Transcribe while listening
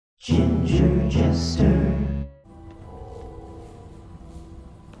Ginger Jester.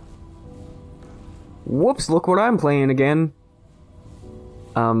 Whoops, look what I'm playing again.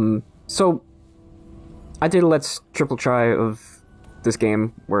 So I did a let's triple try of this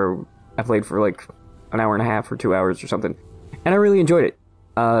game where I played for like an hour and a half or 2 hours or something, and I really enjoyed it.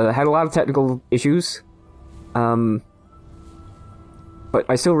 Had a lot of technical issues, but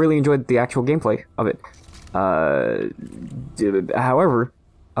I still really enjoyed the actual gameplay of it. However,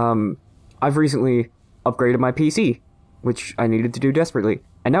 I've recently upgraded my PC, which I needed to do desperately,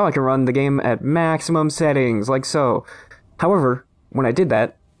 and now I can run the game at maximum settings, like so. However, when I did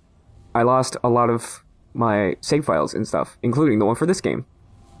that, I lost a lot of my save files and stuff, including the one for this game.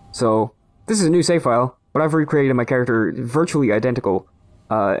 So, this is a new save file, but I've recreated my character virtually identical,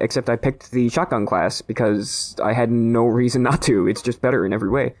 except I picked the shotgun class because I had no reason not to. It's just better in every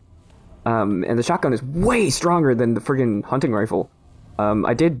way. And the shotgun is way stronger than the friggin' hunting rifle.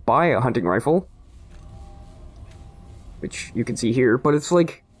 I did buy a hunting rifle, which you can see here, but it's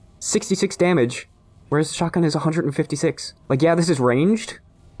like 66 damage, whereas the shotgun is 156. Like, yeah, this is ranged,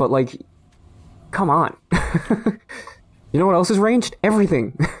 but like, come on. You know what else is ranged?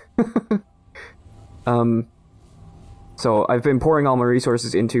 Everything. So I've been pouring all my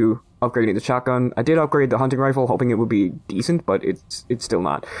resources into upgrading the shotgun. I did upgrade the hunting rifle, hoping it would be decent, but it's still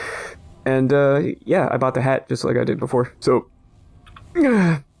not. And yeah, I bought the hat just like I did before. So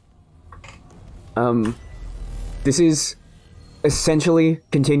this is essentially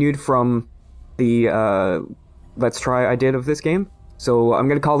continued from the let's try I did of this game. So I'm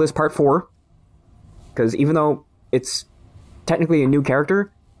gonna call this part 4, because even though it's technically a new character,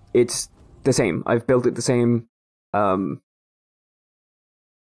 it's the same. I've built it the same, and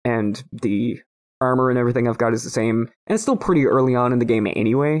the armor and everything I've got is the same, and it's still pretty early on in the game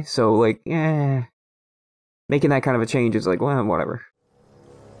anyway, so like, making that kind of a change is like, well, whatever.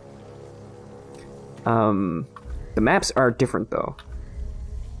 The maps are different though,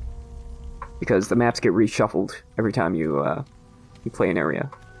 because the maps get reshuffled every time you play an area,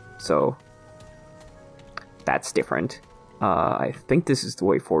 so that's different. I think this is the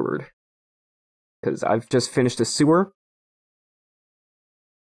way forward, because I've just finished a sewer,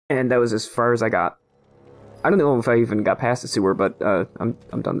 and that was as far as I got. I don't know if I even got past the sewer, but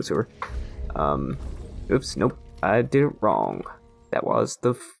I'm done the sewer. Oops, nope, I did it wrong. That was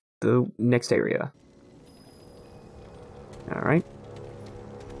the next area. All right.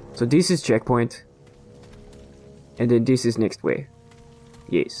 So this is checkpoint, and then this is next way.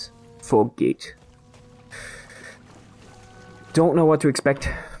 Yes, fog gate. Don't know what to expect.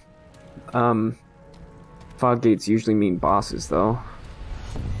 Fog gates usually mean bosses, though.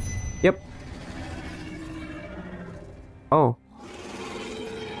 Yep. Oh.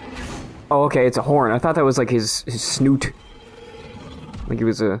 Oh, okay, it's a horn. I thought that was like his snoot. Like he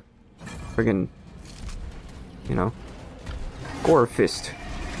was a friggin', you know, gore fist.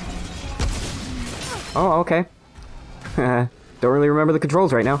 Oh, okay. Don't really remember the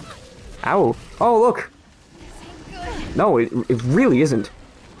controls right now. Ow. Oh, look. No, it really isn't.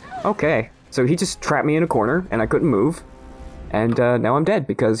 Okay, so he just trapped me in a corner, and I couldn't move. And now I'm dead,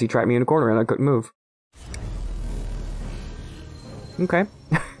 because he trapped me in a corner and I couldn't move. Okay.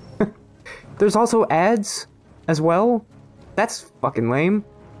 There's also ads as well. That's fucking lame.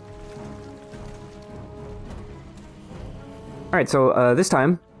 Alright, so this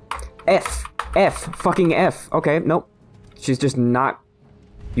time, fucking F. Okay, nope. She's just not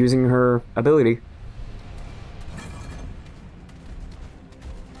using her ability.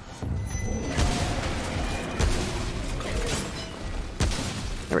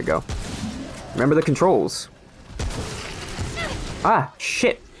 There we go. Remember the controls. Ah,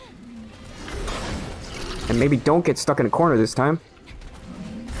 shit. And maybe don't get stuck in a corner this time.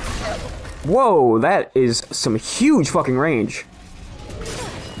 Whoa, that is some huge fucking range.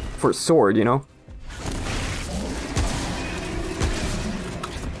 For a sword, you know?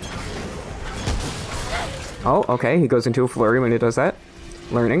 Oh, okay, he goes into a flurry when he does that.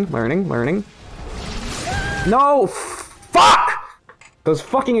 Learning. No! Fuck! Those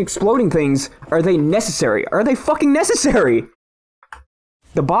fucking exploding things, are they necessary? Are they fucking necessary?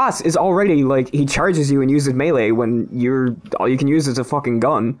 The boss is already, like, he charges you and uses melee when all you can use is a fucking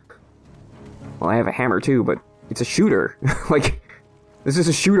gun. Well, I have a hammer too, but it's a shooter. Like, this is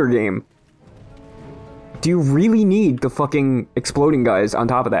a shooter game. Do you really need the fucking exploding guys on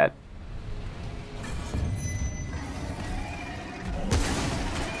top of that?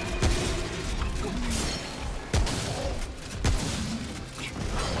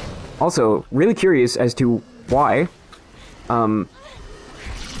 Also, really curious as to why,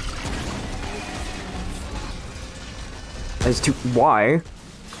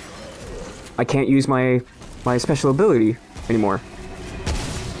 I can't use my special ability anymore.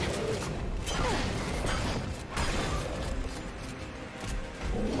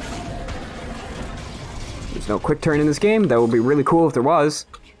 There's no quick turn in this game. That would be really cool if there was.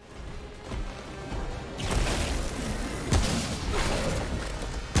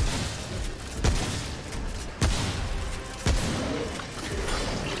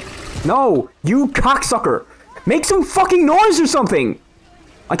 No! You cocksucker! Make some fucking noise or something!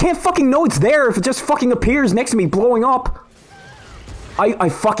 I can't fucking know it's there if it just fucking appears next to me blowing up! I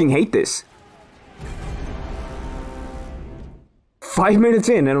fucking hate this. 5 minutes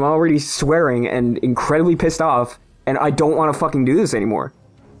in and I'm already swearing and incredibly pissed off, and I don't want to fucking do this anymore.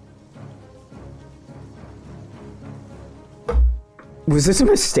 Was this a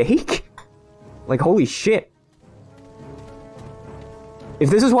mistake? Like, holy shit. If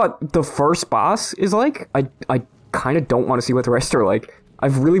this is what the first boss is like, I kind of don't want to see what the rest are like.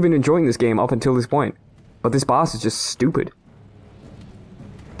 I've really been enjoying this game up until this point. But this boss is just stupid.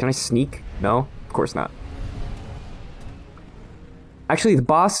 Can I sneak? No? Of course not. Actually, the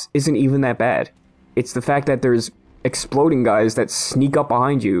boss isn't even that bad. It's the fact that there's exploding guys that sneak up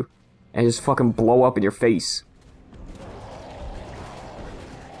behind you and just fucking blow up in your face.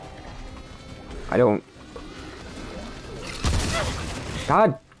 I don't...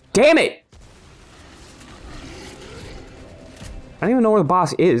 God damn it! I don't even know where the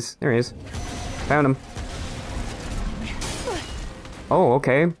boss is. There he is. Found him. Oh,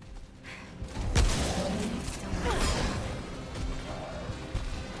 okay.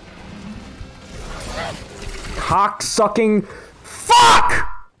 Cock-sucking... Fuck!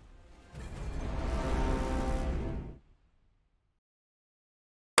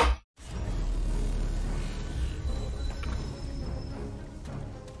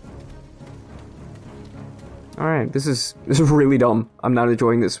 Alright, this is really dumb. I'm not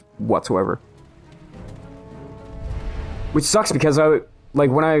enjoying this whatsoever. Which sucks because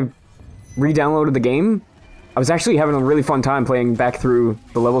when I re-downloaded the game, I was actually having a really fun time playing back through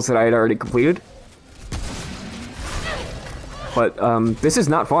the levels that I had already completed. But, this is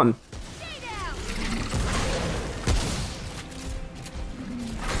not fun.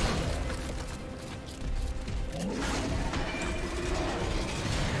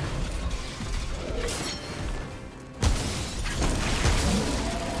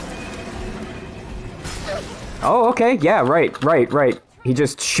 Oh, okay, yeah, right. He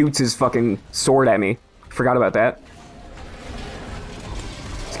just shoots his fucking sword at me. Forgot about that.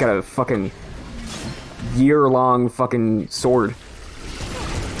 He's got a fucking year-long fucking sword.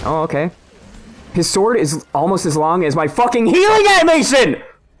 Oh, okay. His sword is almost as long as my fucking healing animation!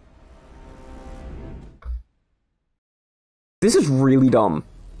 This is really dumb.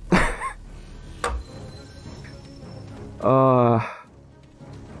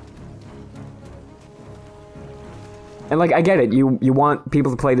 And, like, I get it, you want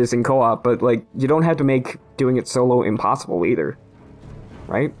people to play this in co-op, but, like, you don't have to make doing it solo impossible either.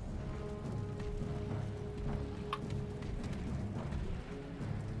 Right?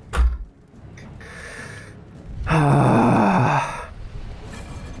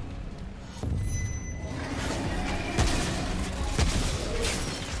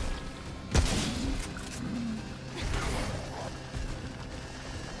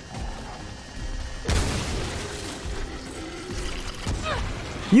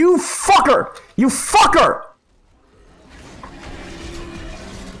 You fucker! You fucker!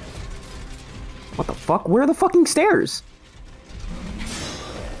 What the fuck? Where are the fucking stairs?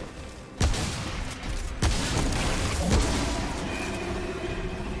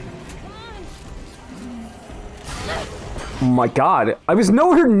 Oh my god, I was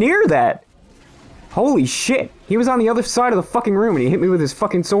nowhere near that! Holy shit, he was on the other side of the fucking room and he hit me with his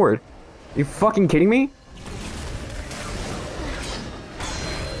fucking sword. Are you fucking kidding me?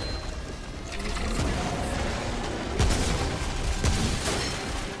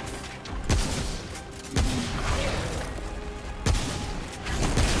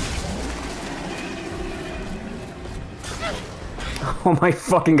 Oh my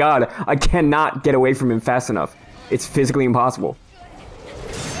fucking god, I cannot get away from him fast enough. It's physically impossible.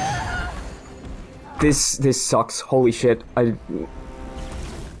 This sucks. Holy shit. I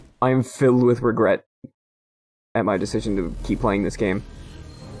am filled with regret at my decision to keep playing this game.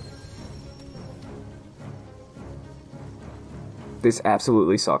 This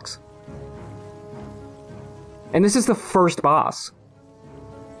absolutely sucks. And this is the first boss.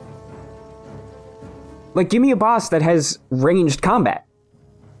 Like, give me a boss that has ranged combat.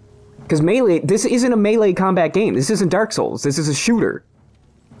 Because melee, this isn't a melee combat game. This isn't Dark Souls. This is a shooter.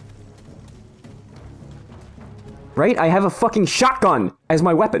 Right? I have a fucking shotgun as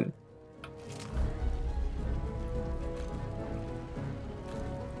my weapon.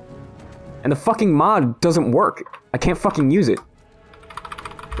 And the fucking mod doesn't work. I can't fucking use it.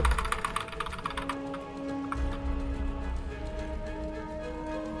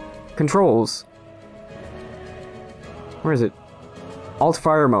 Controls. Where is it? Alt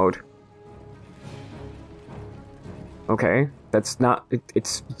fire mode. Okay, that's not...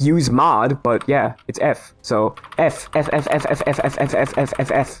 it's use mod, but yeah, it's F. So, F.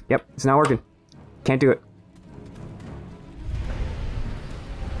 Yep, it's not working. Can't do it.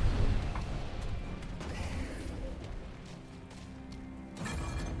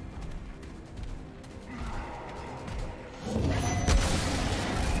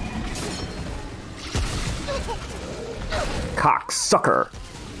 Cocksucker.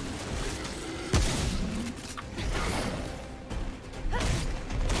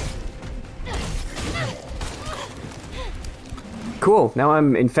 Cool, now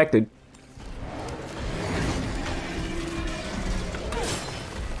I'm infected.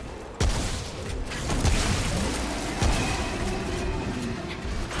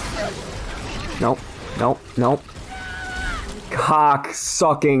 Nope, nope, nope.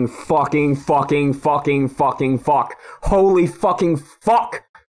 Cock-sucking fucking fuck. Holy fucking fuck!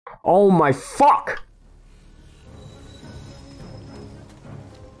 Oh my fuck!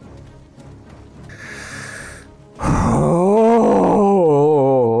 Oh.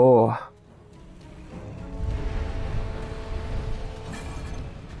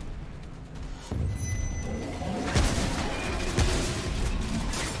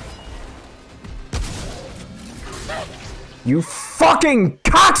 You fucking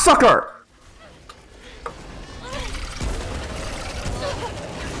cocksucker!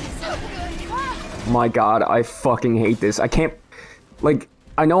 My god, I fucking hate this. I can't... Like,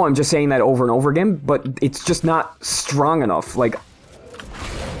 I know I'm just saying that over and over again, but it's just not strong enough. Like,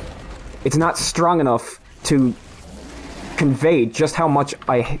 it's not strong enough to convey just how much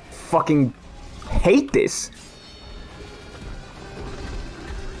I fucking hate this.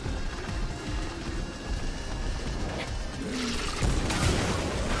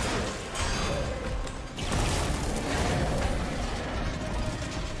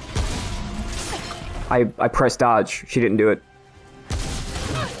 I pressed dodge. She didn't do it.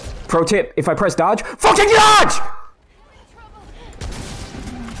 Pro tip, if I press dodge, fucking dodge!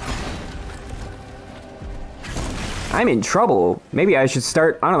 I'm in trouble. Maybe I should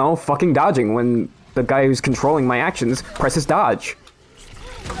start, I don't know, fucking dodging when the guy who's controlling my actions presses dodge.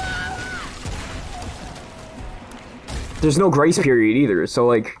 There's no grace period either, so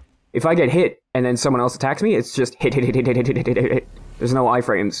like, if I get hit and then someone else attacks me, it's just hit. There's no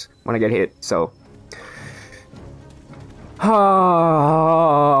iframes when I get hit, so...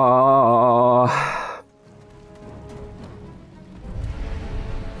 Oh,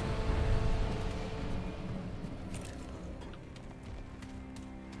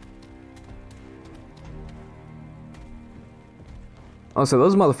 so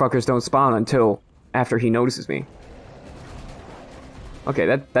those motherfuckers don't spawn until after he notices me. Okay,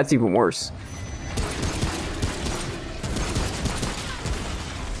 that's even worse.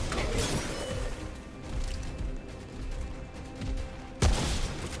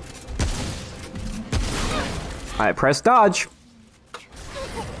 I pressed dodge.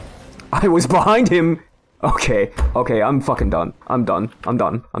 I was behind him. Okay, I'm fucking done. I'm done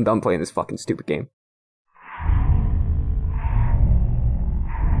playing this fucking stupid game.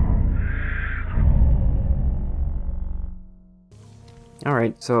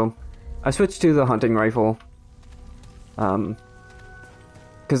 Alright, so I switched to the hunting rifle.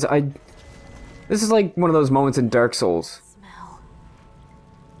 Because this is like one of those moments in Dark Souls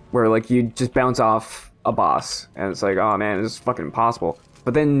where like you just bounce off a boss and it's like, oh man, this is fucking impossible.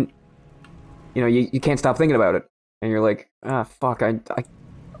 But then, you know, you can't stop thinking about it and you're like, ah, fuck, I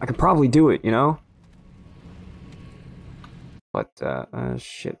could probably do it, you know? But,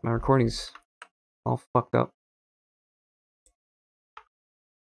 shit, my recording's all fucked up.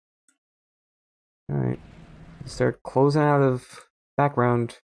 Alright, start closing out of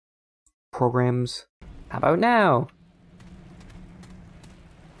background programs. How about now?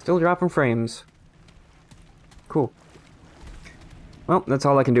 Still dropping frames. Cool. Well, that's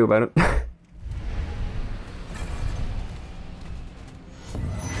all I can do about it.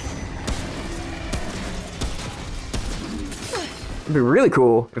 It'd be really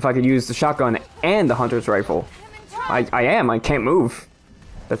cool if I could use the shotgun and the hunter's rifle. I can't move.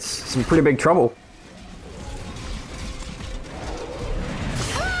 That's some pretty big trouble.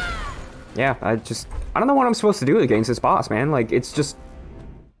 Yeah, I don't know what I'm supposed to do against this boss, man. Like, it's just...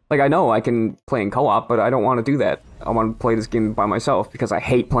 Like, I know I can play in co-op, but I don't want to do that. I want to play this game by myself, because I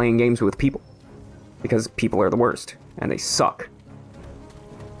hate playing games with people. Because people are the worst, and they suck.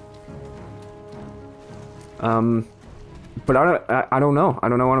 But I don't know. I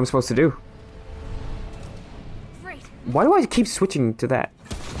don't know what I'm supposed to do. Right. Why do I keep switching to that?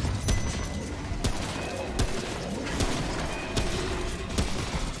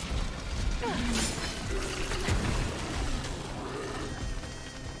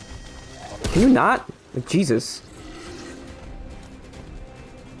 Can you not? Like, Jesus.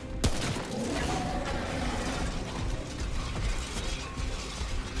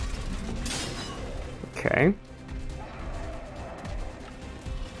 Okay.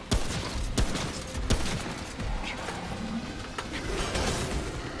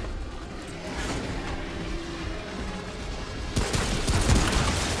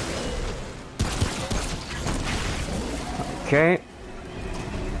 Okay.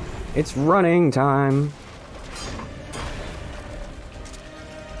 It's running time.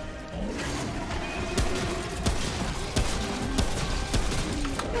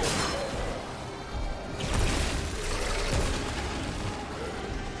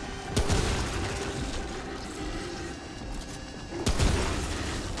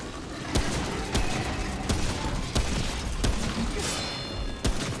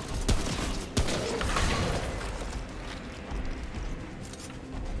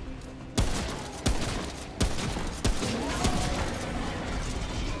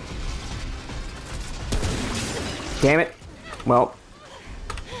 Damn it. Well.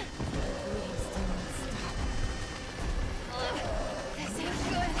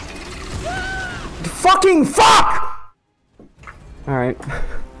 Fucking fuck! Alright. I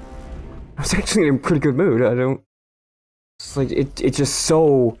was actually in a pretty good mood. I don't... It's like, it just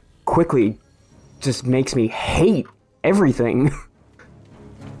so quickly just makes me hate everything.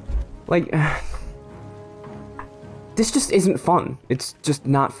 Like... This just isn't fun. It's just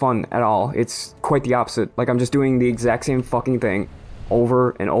not fun at all. It's quite the opposite. Like, I'm just doing the exact same fucking thing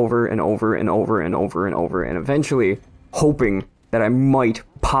over and over and over and over and over and over, and eventually hoping that I might,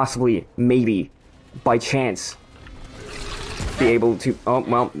 possibly, maybe, by chance, be able to... Oh,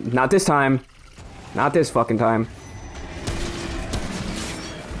 well, not this time. Not this fucking time.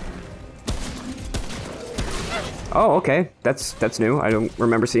 Oh, okay. That's new. I don't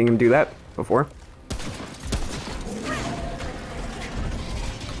remember seeing him do that before.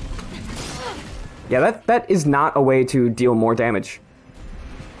 Yeah, that is not a way to deal more damage.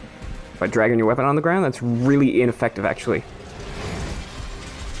 By dragging your weapon on the ground, that's really ineffective, actually.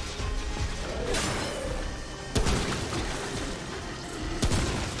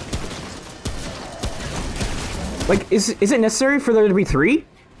 Like, is it necessary for there to be 3?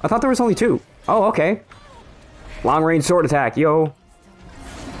 I thought there was only 2. Oh, okay. Long-range sword attack, yo.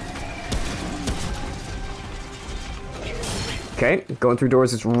 Okay, going through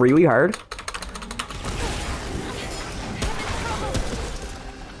doors is really hard.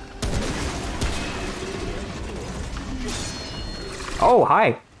 Oh,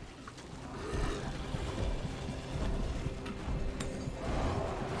 hi.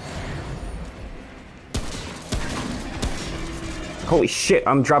 Holy shit,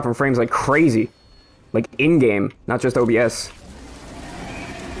 I'm dropping frames like crazy. Like in-game, not just OBS.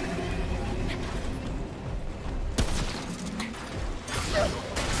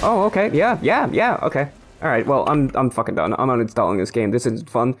 Oh, okay, yeah, okay. Alright, well, I'm fucking done. I'm uninstalling this game. This isn't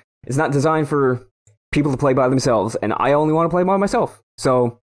fun. It's not designed for people to play by themselves, and I only want to play by myself.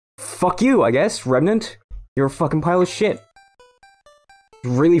 So, fuck you, I guess, Remnant. You're a fucking pile of shit. It's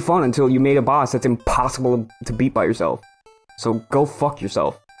really fun until you made a boss that's impossible to beat by yourself. So go fuck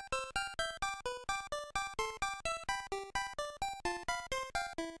yourself.